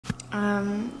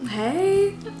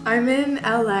Hey, I'm in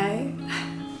LA.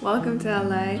 Welcome to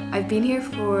LA. I've been here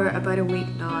for about a week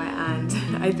now and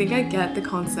I think I get the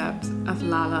concept of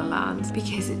La La Land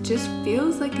because it just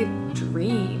feels like a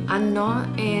dream and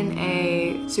not in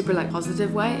a super like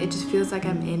positive way. It just feels like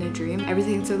I'm in a dream.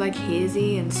 Everything's so like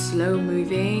hazy and slow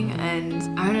moving and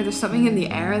I don't know, there's something in the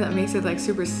air that makes it like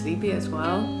super sleepy as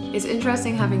well. It's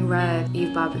interesting having read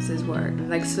Eve Babbitt's work,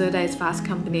 like Slow Days Fast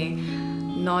Company.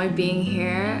 Now being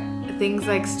here, things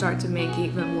like start to make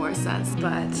even more sense,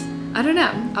 but I don't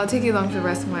know. I'll take you along for the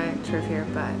rest of my trip here,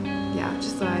 but yeah,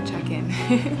 just thought I'd check in.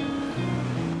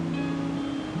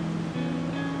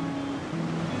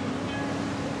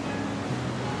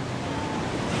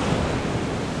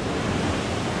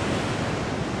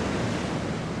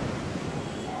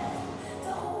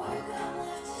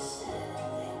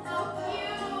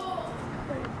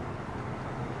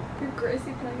 Your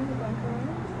Gracie playing in the background.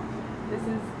 This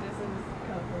is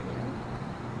California.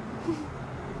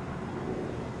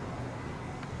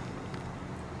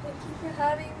 Thank you for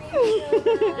having me,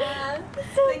 Fiona.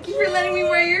 Thank you for letting me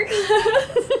wear your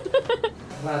clothes.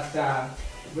 Let's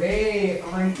wait,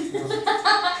 oh my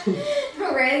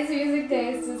god. Rand's music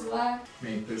taste is black.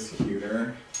 Make this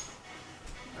cuter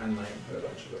and like put a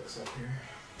bunch of books up here.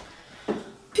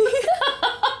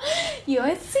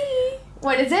 USC.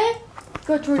 What is it?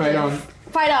 Go towards Fight it. on.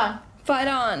 Fight on. Fight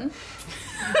on.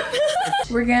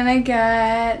 We're gonna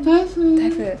get Thai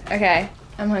food. Okay,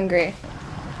 I'm hungry.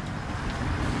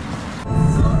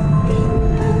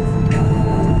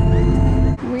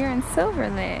 We're in Silver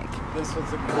Lake. This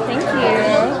was a Thank you.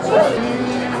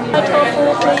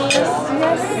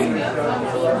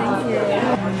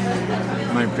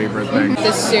 Yes. my favorite thing.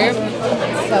 The soup,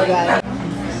 so good.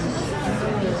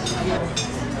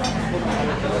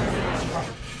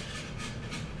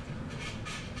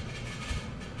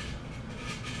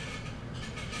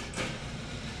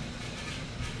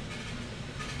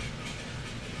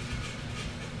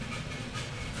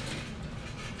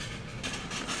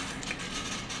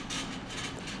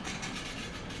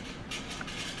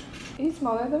 Are you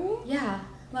smaller than me? Yeah,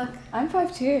 look. I'm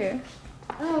 5'2".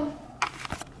 Oh.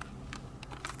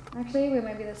 Actually, we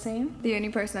might be the same. The only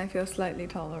person I feel slightly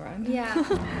tall around. Yeah. We're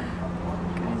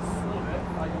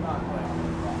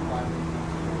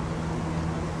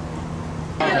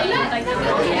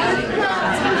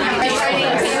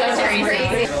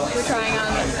trying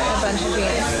on a bunch of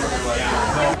jeans.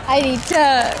 I need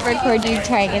to record you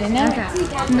trying it in now.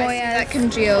 Okay. Moya, that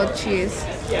congealed cheese.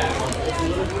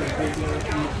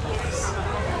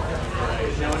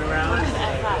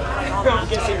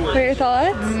 What are your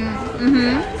thoughts?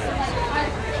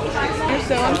 You're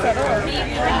so unsettled.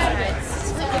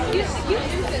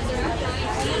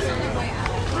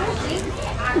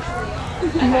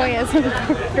 Moya's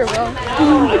uncomfortable.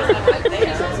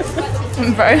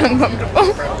 I'm very uncomfortable.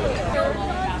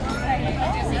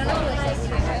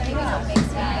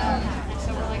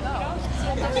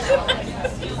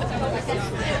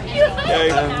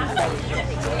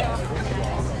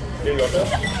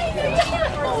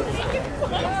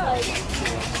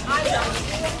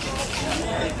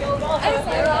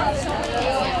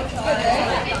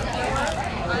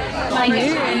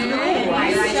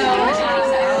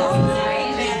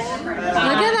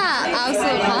 Look at that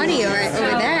absolute hottie right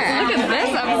over there. Look at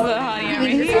this absolute hottie over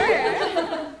here.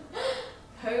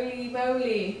 Holy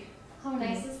moly. How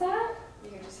nice is that? You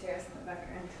can just hear us in the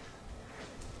background.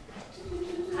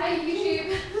 Hi, YouTube.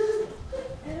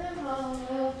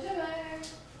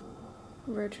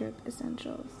 Road trip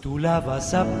essentials. Tú la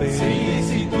vas a perder. Sí,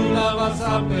 sí, tú la vas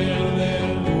a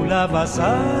perder. Tú la vas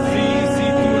a. Sí, sí,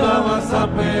 tú la vas a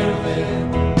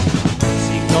perder.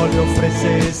 Si no le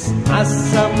ofreces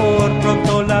más amor,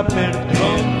 pronto la perderás.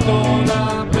 Pronto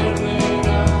la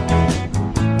perderás.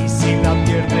 Y si la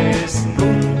pierdes,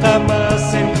 nunca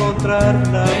más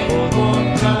encontrarla.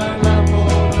 Encontrarla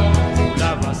podrás. Tú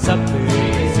la vas a perder. Sí,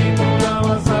 sí, tú la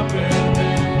vas a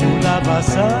perder. Tú la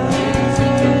vas a.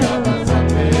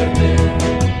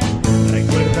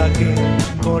 Recuerda que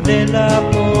con el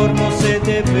amor no se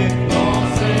debe jugar,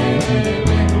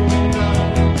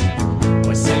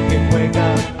 pues el que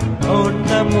juega con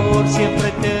amor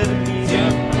siempre termina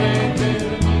mal.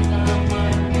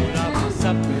 La vas a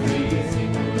perder.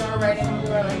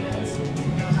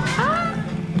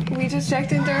 We just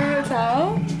checked into our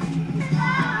hotel.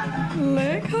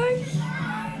 Look how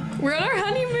we're on our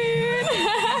honeymoon.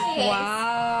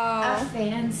 Wow. A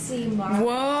fancy marble.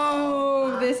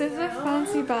 Whoa, this is a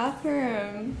fancy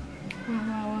bathroom.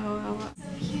 Wow.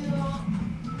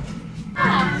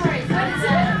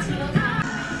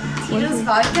 Tito's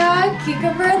vodka,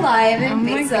 cucumber lime, and Oh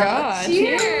my pizza. god.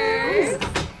 Cheers.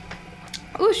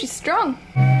 Oh, she's strong.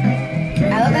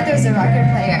 I love that there's a record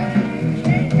player.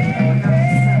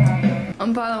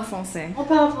 On parle en français. On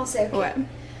parle en français, ok. Ouais.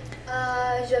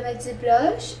 Je vais mettre du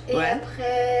blush et Ouais.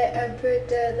 après un peu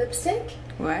de lipstick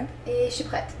Ouais. et je suis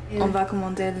prête. On va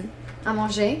commander À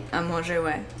manger. à manger,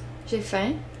 ouais. J'ai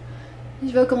faim.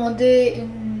 Je vais commander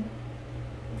une...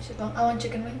 Je sais pas, I want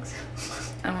chicken wings.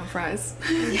 I want fries.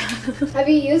 Have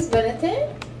you used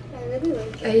Benetton? I really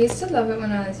like I it. used to love it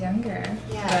when I was younger.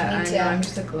 Yeah, but me I too. know I'm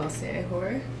just a Glossier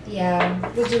whore. Yeah.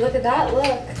 Would you look at that?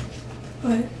 Look.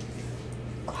 What?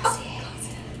 Glossier.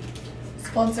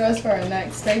 Sponsor us for our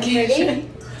next vacation. Ready?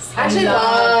 Actually,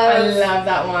 I love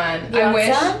that one. You I want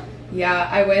wish. some? Yeah,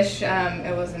 I wish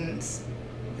it wasn't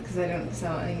because I don't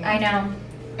sell it anymore. I know.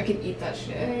 I could eat that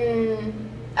shit.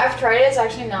 I've tried it. It's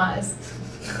actually not as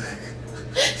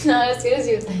not as good as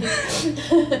you think.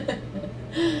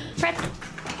 Fred,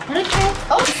 wanna try it?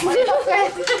 Oh, wanna go,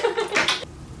 Fred?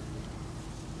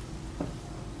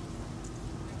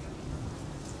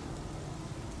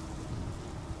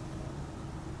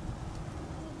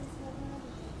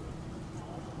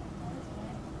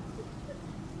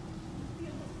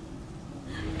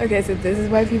 Okay, so this is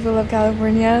why people love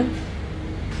California.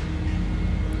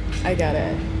 I get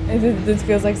it. This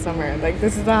feels like summer. Like,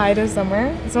 this is the height of summer.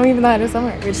 It's not even the height of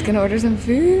summer. We're just gonna order some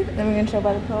food, then we're gonna chill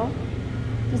by the pool,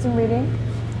 do some reading.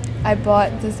 I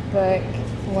bought this book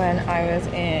when I was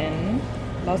in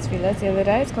Los Feliz the other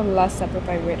day. It's called Last Supper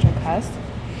by Rachel Cusk.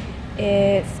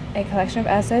 It's a collection of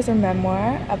essays or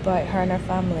memoir about her and her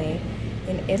family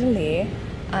in Italy.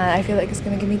 And I feel like it's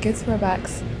gonna give me good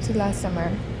throwbacks to last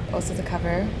summer. Also the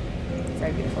cover,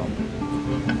 very beautiful.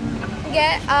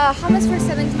 Get hummus for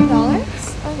 $17.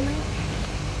 Oh my.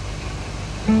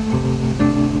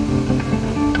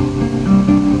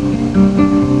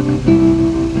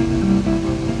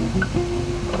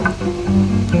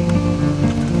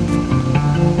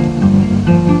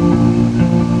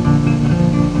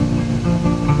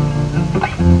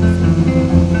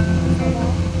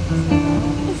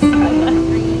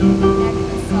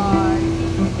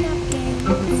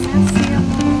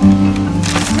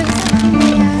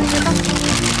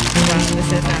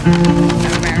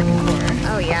 American horror.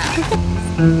 Oh yeah.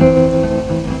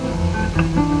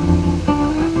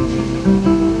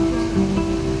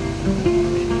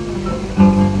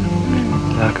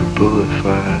 Like a bullet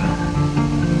fire,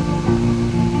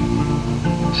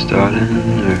 starting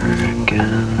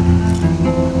again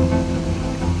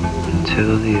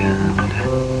until the end.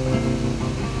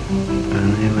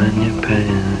 Only when you're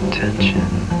paying attention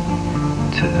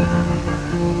to them.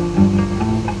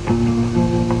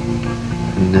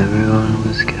 And everyone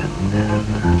was getting in,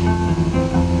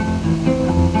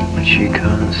 but she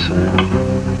can't swim.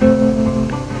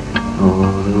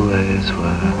 All the waves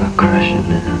were crashing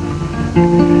in.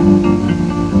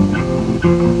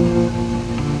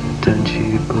 Don't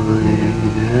you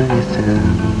believe anything?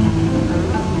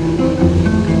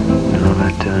 No,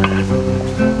 I don't.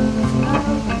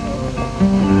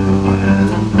 Know where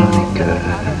the money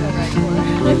goes.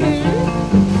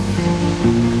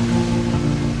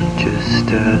 Just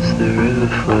as the river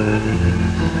flows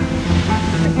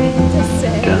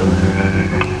down the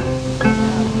road.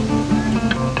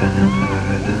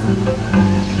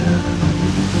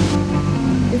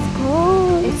 It's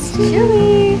cold. It's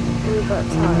chilly. We bought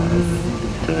towels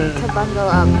to bundle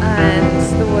up.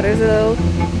 And the water's a little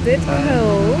bit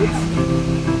cold.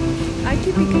 I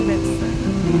could be convinced that.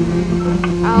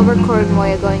 I'll record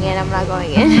Moya going in. I'm not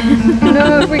going in.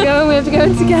 No, if we go, we have to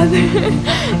go together.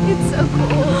 It's so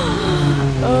cold.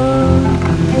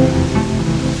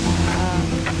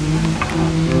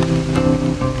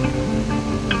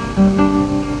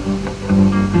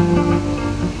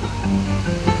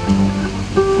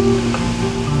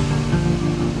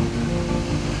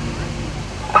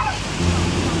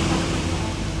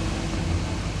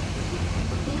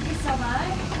 Thank you so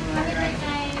much. Have a great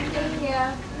night. Thank you.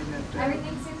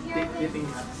 Everything's in here?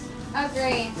 Oh,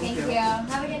 great. Thank you.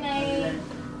 Have a good night.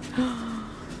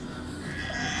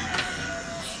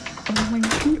 Oh my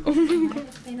god.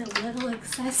 It's been a little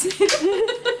excessive.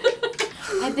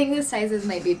 I think the sizes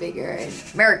might be bigger in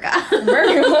America.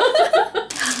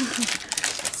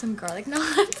 Some garlic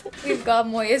knot. We've got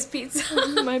Moya's pizza.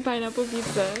 My pineapple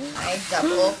pizza. My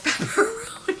double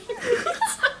pepperoni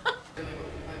pizza.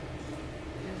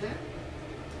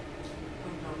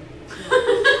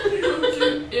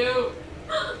 Ew.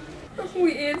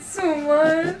 We ate so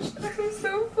much. I'm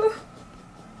so full.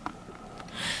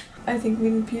 I think we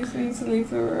need to leave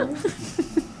the room.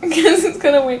 Because it's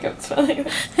gonna wake up smelling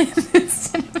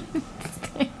this.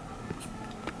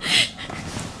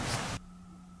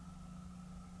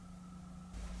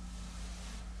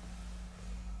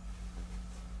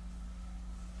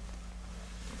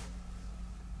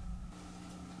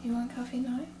 You want coffee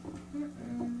now?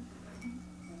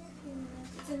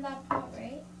 It's in that pot,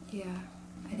 right? Yeah,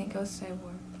 I think it'll stay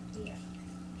warm. Yeah.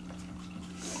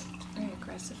 Very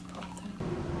aggressive pot then.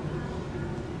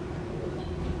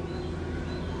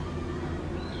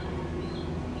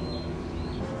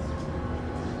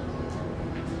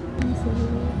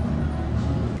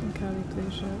 Can we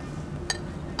please show?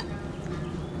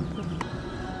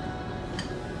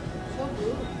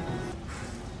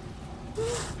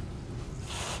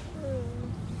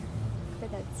 But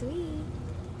that's sweet.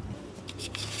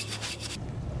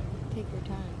 Take your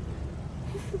time.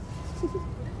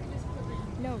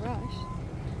 No rush.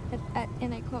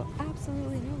 And I quote,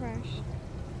 absolutely no rush.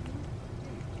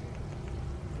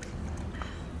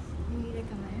 You need to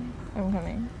come in. I'm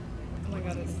coming. Oh my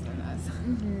god, it's so nice.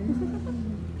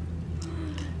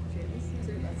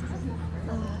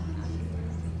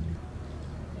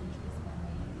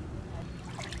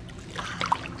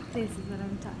 This is what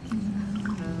I'm talking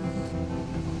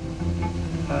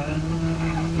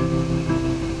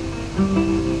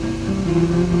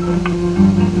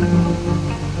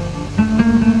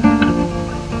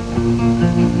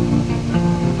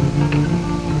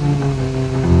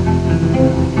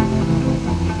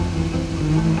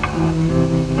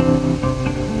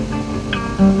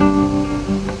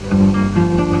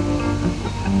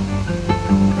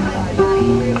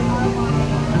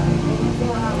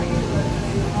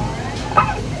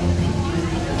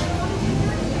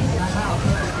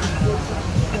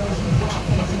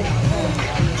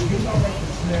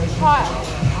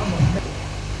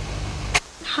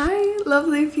Hi,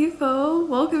 lovely people.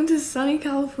 Welcome to sunny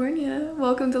California.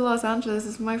 Welcome to Los Angeles.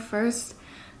 This is my first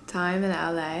time in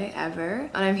LA ever.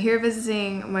 And I'm here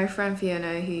visiting my friend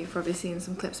Fiona, who you've probably seen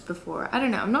some clips before. I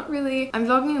don't know, I'm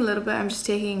vlogging a little bit. I'm just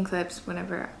taking clips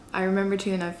whenever I remember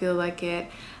to and I feel like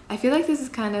it. I feel like this is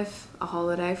kind of a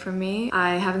holiday for me.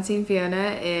 I haven't seen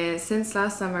Fiona since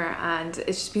last summer and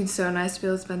it's just been so nice to be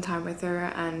able to spend time with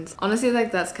her, and honestly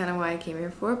like that's kind of why I came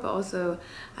here for, but also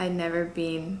I'd never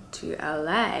been to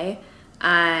LA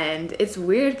and it's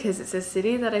weird because it's a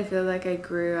city that I feel like I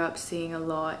grew up seeing a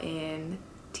lot in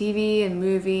TV and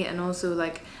movie, and also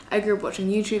like I grew up watching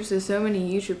YouTube, so many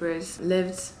YouTubers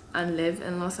lived and live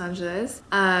in Los Angeles.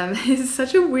 It's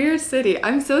such a weird city.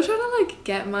 I'm still trying to like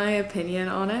get my opinion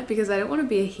on it because I don't want to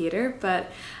be a hater,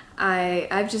 but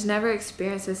I've just never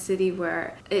experienced a city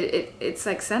where it's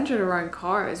like centered around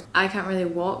cars. I can't really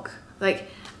walk. Like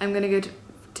I'm gonna go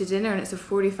to dinner and it's a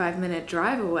 45-minute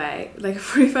drive away, like a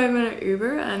 45-minute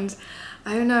Uber, and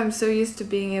I don't know, I'm so used to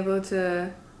being able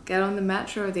to get on the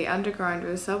metro or the underground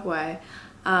or the subway.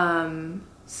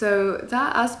 So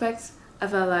that aspect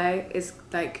of LA is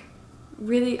like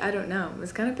really, I don't know,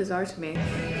 it's kind of bizarre to me.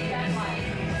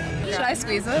 Should I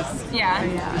squeeze this? Yeah.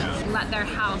 Let their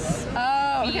house.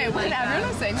 Oh, okay. Like When everyone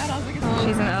was saying that, I was like,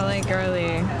 she's an LA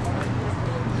girly.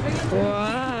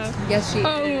 Wow. Yes, she is.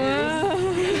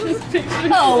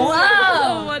 Oh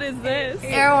wow! What is this?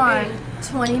 Air One,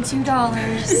 $22.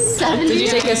 Did you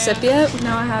take a sip yet?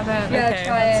 No, I haven't. Yeah, okay.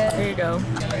 try it. Here you go.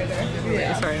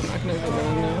 Yeah. Sorry, I'm not gonna go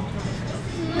now.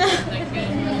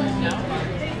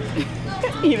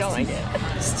 You don't like it?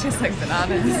 It's just like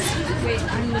bananas. Wait,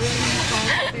 I'm really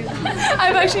salty.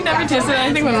 I've actually never tasted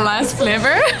anything with less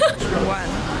flavor. 1,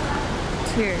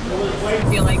 2. I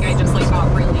feel like I just like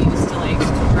got really used to like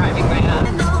driving my ass.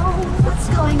 I know what's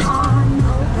going on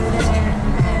over there.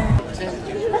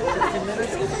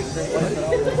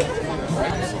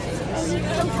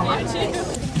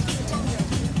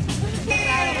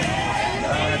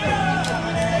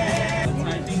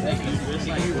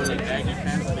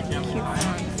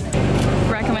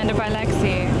 Recommended by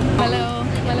Lexi. My little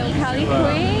Cali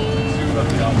queen.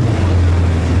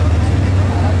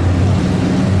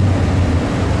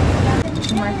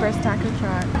 My first taco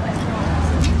truck.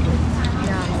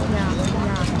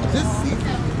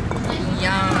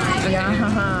 Yum.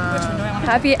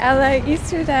 Happy LA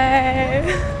Easter Day.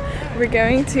 We're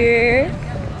going to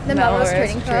The Melrose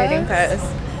Trading Post.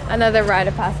 Another rite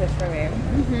of passage for me.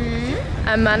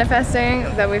 I'm manifesting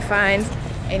that we find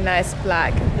a nice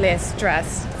black lace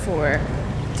dress for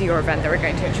Dior event that we're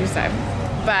going to on Tuesday,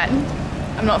 but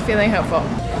I'm not feeling hopeful.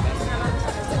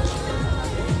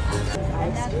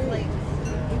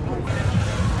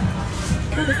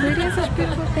 This lady has such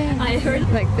beautiful things. I heard.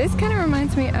 Like this kind of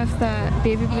reminds me of the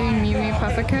baby blue Miu Miu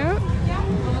puffer coat.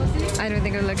 I don't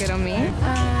think it'll look good on me.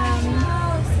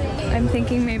 I'm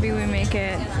thinking maybe we make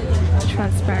it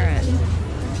transparent.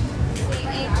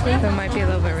 That might be a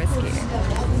little bit risky.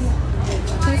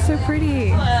 That's so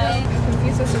pretty. I'm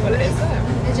confused as to what it is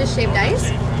though. It's just shaved ice?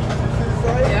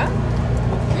 Yeah?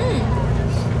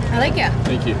 I like it.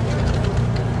 Thank you.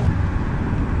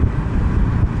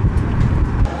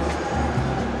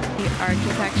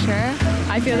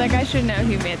 architecture. I feel like I should know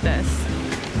who made this,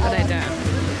 but I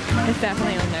don't. It's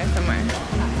definitely on there somewhere.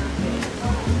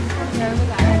 Over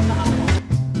there.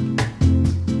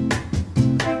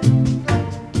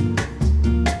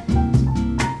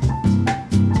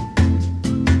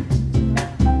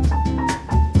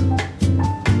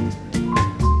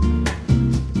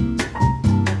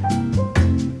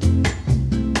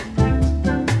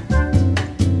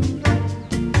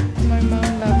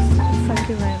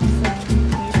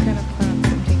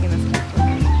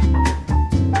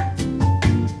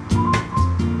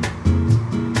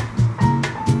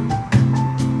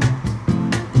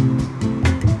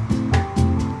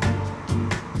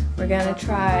 We're gonna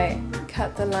try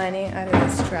cut the lining out of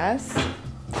this dress,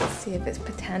 see if it's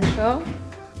potential.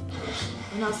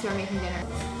 And I'll start making dinner.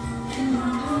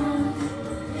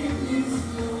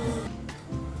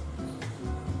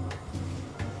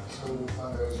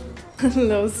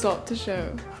 Little stop to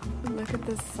show. Look at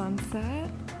the sunset.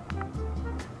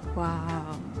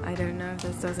 Wow, I don't know if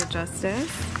this does it justice.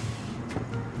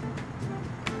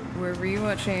 We're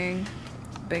rewatching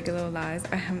Big Little Lies.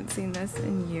 I haven't seen this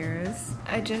in years.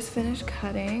 I just finished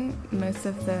cutting most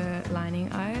of the lining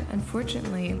out.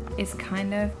 Unfortunately, it's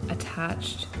kind of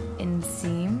attached in the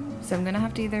seam, so I'm gonna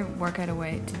have to either work out a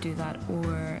way to do that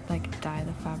or like dye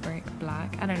the fabric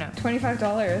black. I don't know. $25.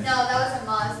 No, that was a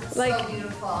must. It's Like- so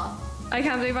beautiful. I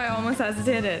can't believe I almost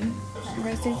hesitated.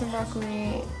 Roasting some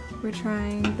broccoli. We're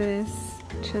trying this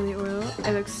chili oil.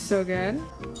 It looks so good.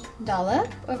 Dollop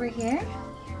over here.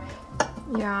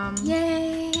 Yum.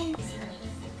 Yay!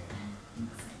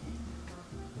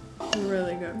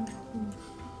 Really good.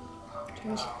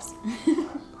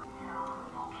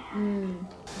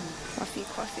 Coffee, coffee,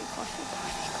 coffee, coffee,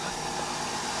 coffee.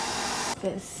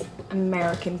 This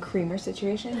American creamer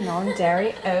situation,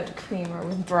 non-dairy oat creamer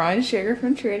with brown sugar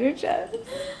from Trader Joe's.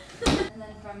 And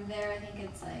then from there, I think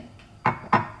it's like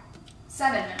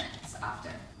 7 minutes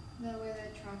after. The way the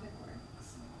traffic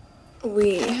works.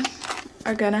 We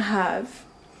are gonna have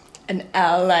an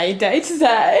LA day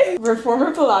today.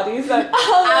 Reformer Pilates at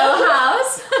Our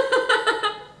house.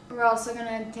 We're also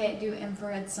gonna do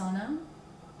infrared sauna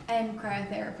and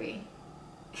cryotherapy.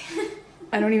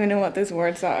 I don't even know what those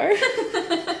words are.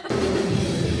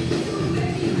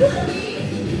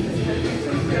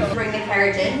 Bring the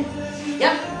carriage in.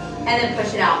 Yep. And then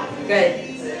push it out. Good.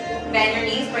 Bend your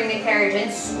knees, bring the carriage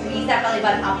in, squeeze that belly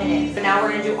button up and in. So now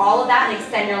we're gonna do all of that and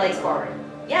extend your legs forward.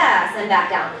 Yes, and back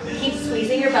down. Keep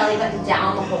squeezing your belly button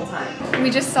down the whole time. We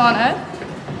just sauna,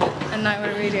 and now what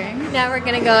are we doing? Now we're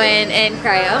gonna go in and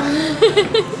cryo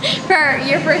for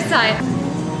your first time.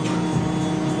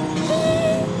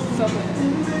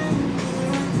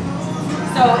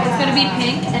 So it's gonna be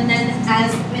pink, and then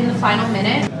as in the final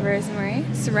minute, Rosemary,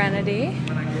 Serenity,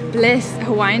 Bliss,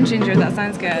 Hawaiian ginger, that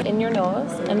sounds good. In your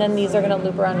nose, and then these are gonna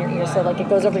loop around your ears, so like it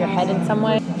goes over your head in some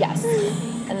way. Yes.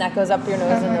 And that goes up your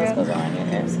nose, and those goes around your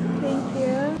ears. Thank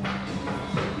you.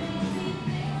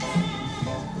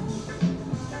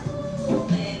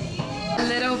 A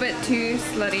little bit too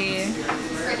slutty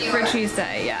for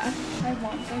Tuesday, yeah. I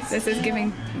want this. This is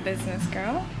giving business,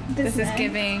 girl. This is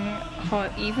giving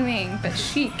hot evening, but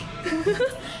chic.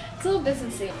 It's a little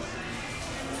businessy.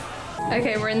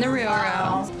 Okay, we're in the real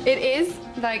row. It is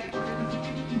like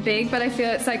big, but I feel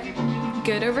it's like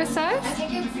good oversized. I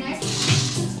think it's next.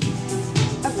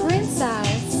 A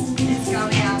princess. It's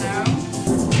Galliano.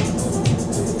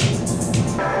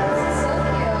 So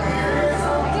cute. I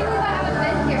can't believe I haven't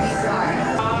been here before.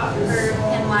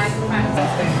 In live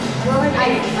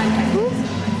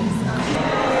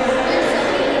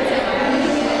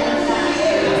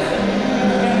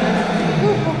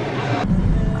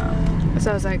So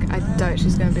I was like, I doubt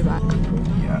she's gonna be back.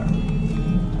 Yeah.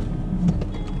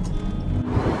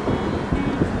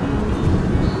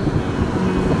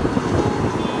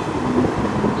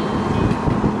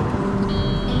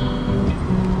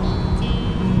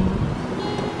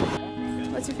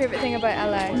 What's your favorite thing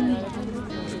about LA?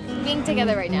 Being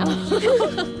together right now.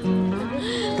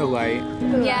 The light.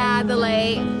 Yeah, the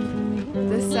light,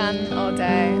 The sun all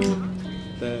day.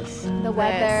 This. the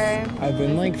weather. I've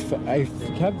been like, I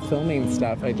kept filming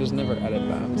stuff. I just never edit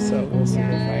them. So we'll see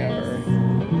if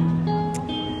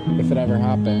it ever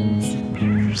happens.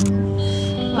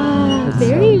 Wow, It's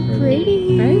very so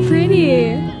pretty. Very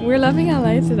pretty. We're loving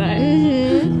LA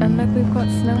today. And look, we've got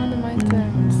snow on the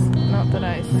mountains. Not that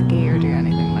I ski or do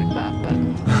anything like that, but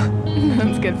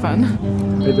it's good fun.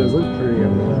 It does look pretty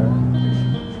over there.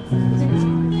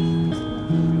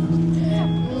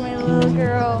 My little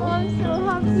girl. I'm so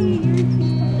happy you're here.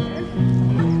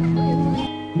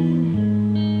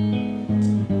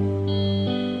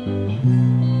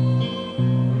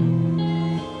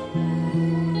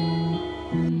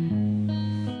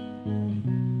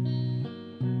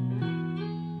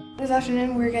 This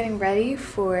afternoon we're getting ready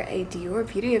for a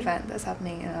Dior beauty event that's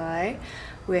happening in LA,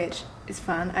 which is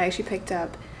fun. I actually picked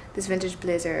up this vintage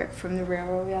blazer from the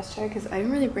railroad yesterday because I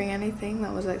didn't really bring anything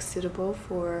that was like suitable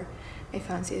for a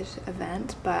fancy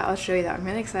event, but I'll show you that. I'm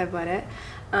really excited about it.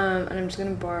 And I'm just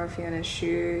gonna borrow Fiona's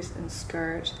shoes and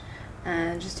skirt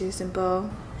and just do simple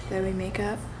flowy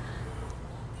makeup.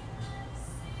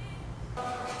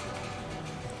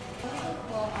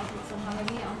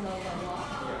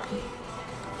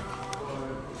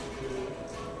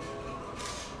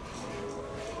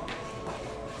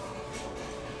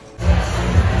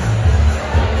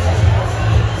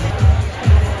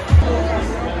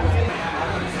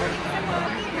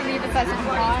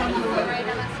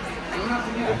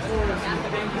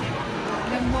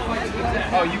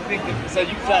 Oh, you picked it. So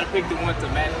you try to pick the one to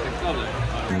match the color.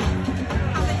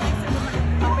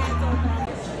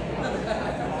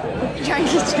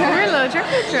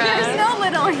 There's no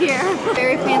little here.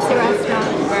 Very fancy restaurant.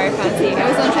 Very fancy. I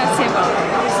was on Chef's Table.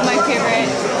 This is my favorite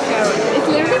show. It's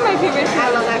literally my favorite show. I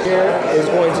love that. Here is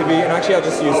going to be, and actually I'll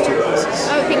just use 2 glasses.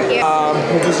 Oh, thank you.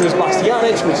 Producer is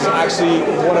Bastianic, which is actually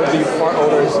one of the part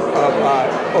owners of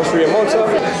Osteria Monza.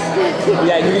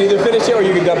 Yeah, you can either finish it or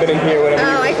you can dump it in here, whatever.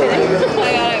 Oh, I finished.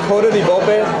 I got it. Coda di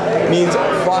Volpe means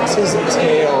fox's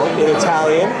tail in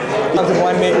Italian. Talented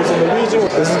winemakers in the region.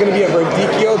 This is going to be a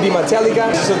Verdicchio di Matelica.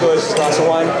 This is a delicious glass of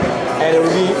wine, and it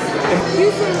will be.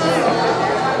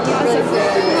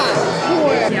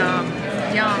 Yum,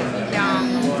 yum, yum.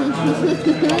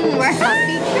 We're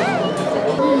happy.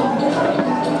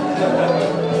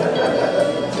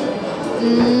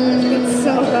 It's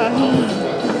so good.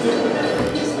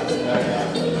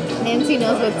 Nancy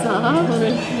knows what's up.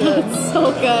 It's so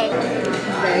good.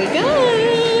 Very good.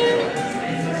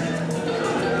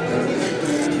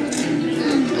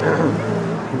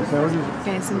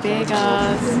 Getting some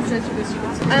bagels.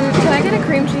 Can I get a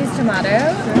cream cheese tomato?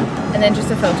 And then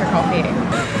just a filter coffee.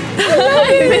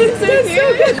 It's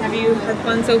so good. Have you had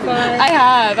fun so far? I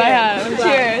have.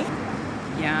 Cheers.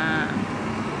 Yeah,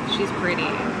 she's pretty.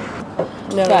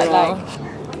 No.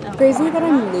 Crazy that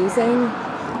I'm losing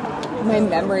my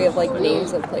memory of like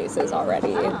names of places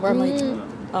already. Where I'm like,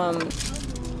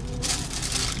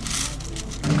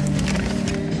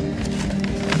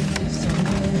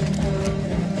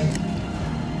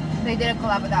 They did a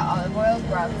collab with that olive oil,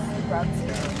 grubs.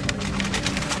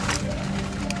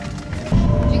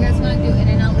 Do you guys want to do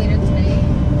In-N-Out later today?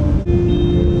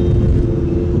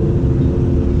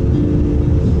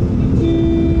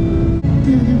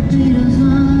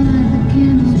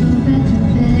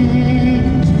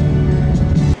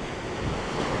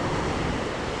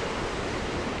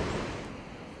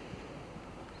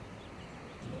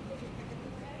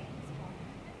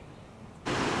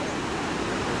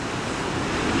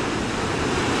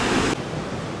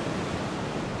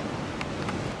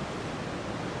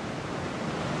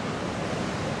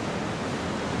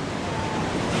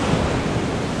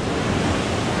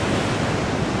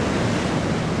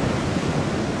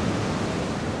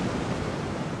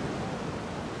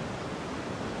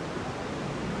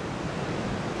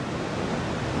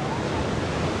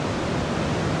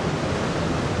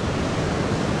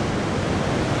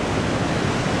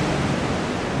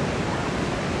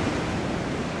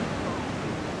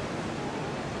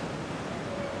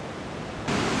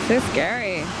 So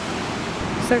scary.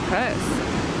 So close.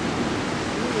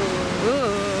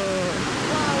 Ooh.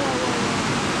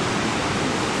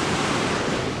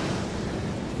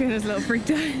 Fiona's a little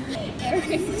freaked out.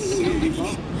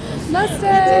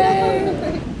 Mustang!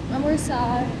 And we're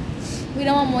sad. We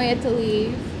don't want Moya to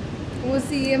leave. We'll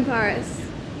see you in Paris.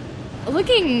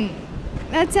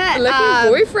 That's it. Looking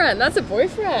boyfriend. That's a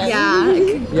boyfriend. Yeah.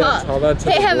 Yeah, all that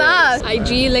Hit him up.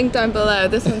 IG link down below.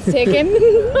 This one's taken.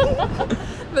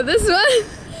 But this one,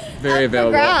 very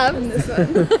available. Grab. this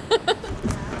one.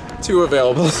 2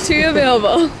 available. 2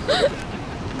 available.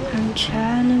 I'm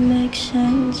trying to make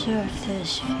sense of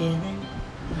this feeling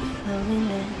of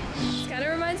loneliness. Kind of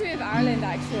reminds me of Ireland,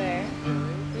 actually.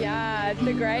 Yeah,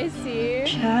 the grey sea.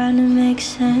 Trying to make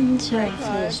sense of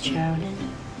this drowning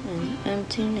in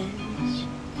emptiness.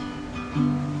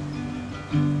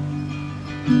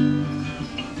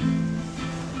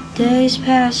 Days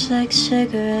pass like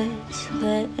cigarettes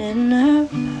lit in a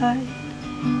pipe.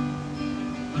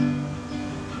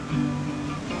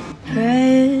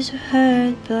 Prayers were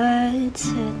heard but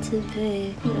said to be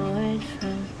ignored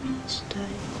from the start.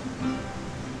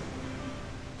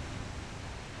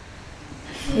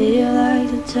 I feel like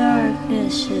the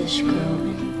darkness is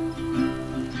growing,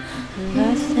 and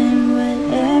nothing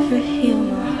would ever heal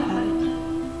my heart.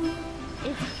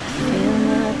 I feel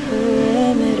my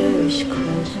perimeters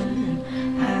closing,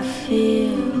 and I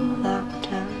feel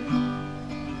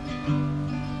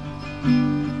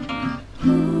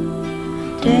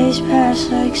Days pass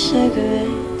like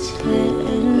cigarettes lit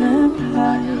in a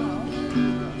park.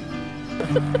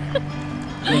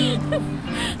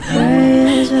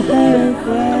 Prayers are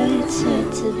regret set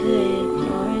to be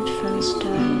ignored from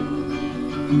start.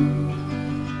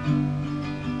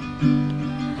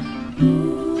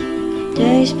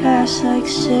 Days pass like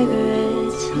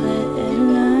cigarettes lit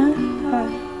in a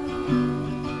park.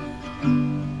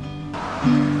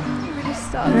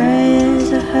 Prayers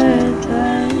are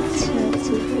regret set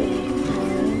to be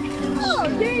ignored from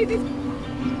start.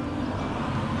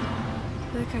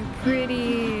 Look how pretty.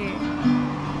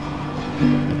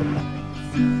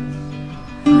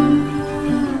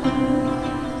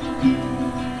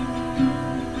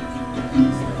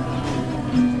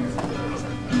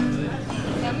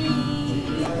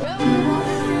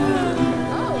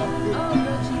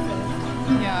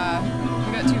 Yeah,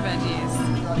 we got 2 veggies.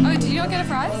 Oh, did you not get a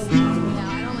fries? No,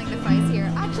 I don't like the fries here.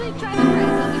 Actually, try the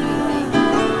fries.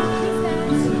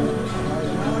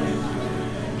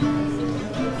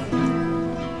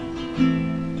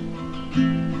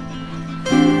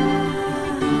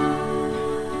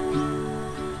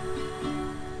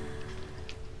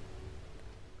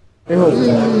 Let me know what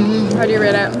you How do you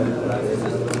rate it?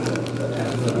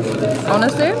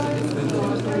 Honestly,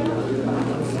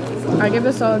 I give it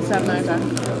a solid 7 out of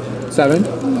 10. 7?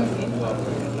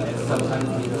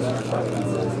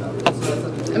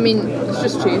 I mean, it's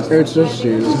just cheese. It's just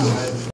cheese.